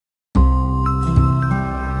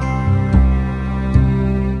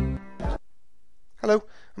Hello,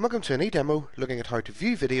 and welcome to an e-demo looking at how to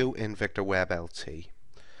view video in Victor Web LT.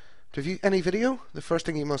 To view any video, the first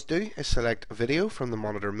thing you must do is select Video from the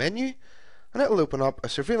monitor menu, and it will open up a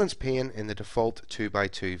surveillance pane in the default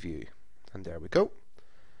 2x2 view. And there we go.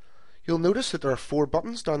 You'll notice that there are 4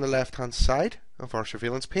 buttons down the left hand side of our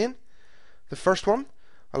surveillance pane. The first one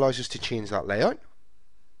allows us to change that layout.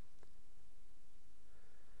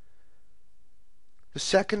 The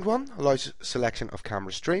second one allows selection of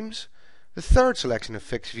camera streams. The third selection of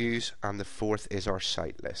fixed views, and the fourth is our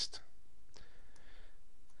site list.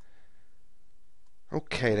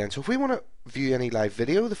 Okay then, so if we want to view any live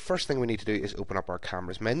video, the first thing we need to do is open up our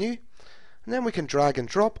cameras menu, and then we can drag and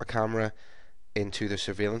drop a camera into the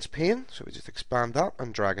surveillance pane. So we just expand that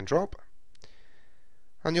and drag and drop.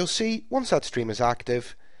 And you'll see once that stream is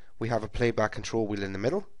active, we have a playback control wheel in the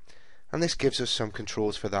middle, and this gives us some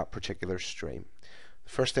controls for that particular stream. The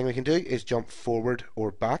first thing we can do is jump forward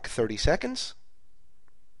or back 30 seconds.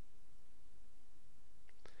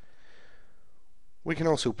 We can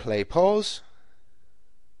also play pause.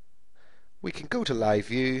 We can go to live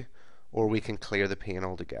view, or we can clear the pane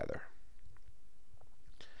altogether.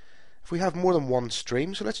 If we have more than one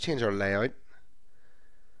stream, so let's change our layout,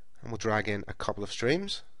 and we'll drag in a couple of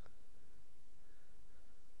streams.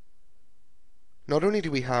 Not only do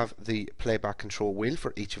we have the playback control wheel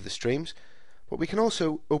for each of the streams, but we can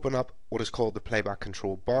also open up what is called the playback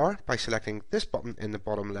control bar by selecting this button in the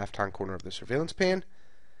bottom left hand corner of the surveillance pane,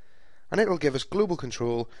 and it will give us global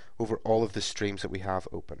control over all of the streams that we have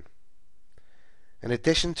open. In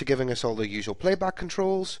addition to giving us all the usual playback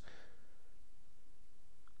controls,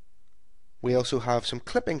 we also have some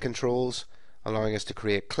clipping controls allowing us to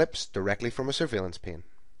create clips directly from a surveillance pane.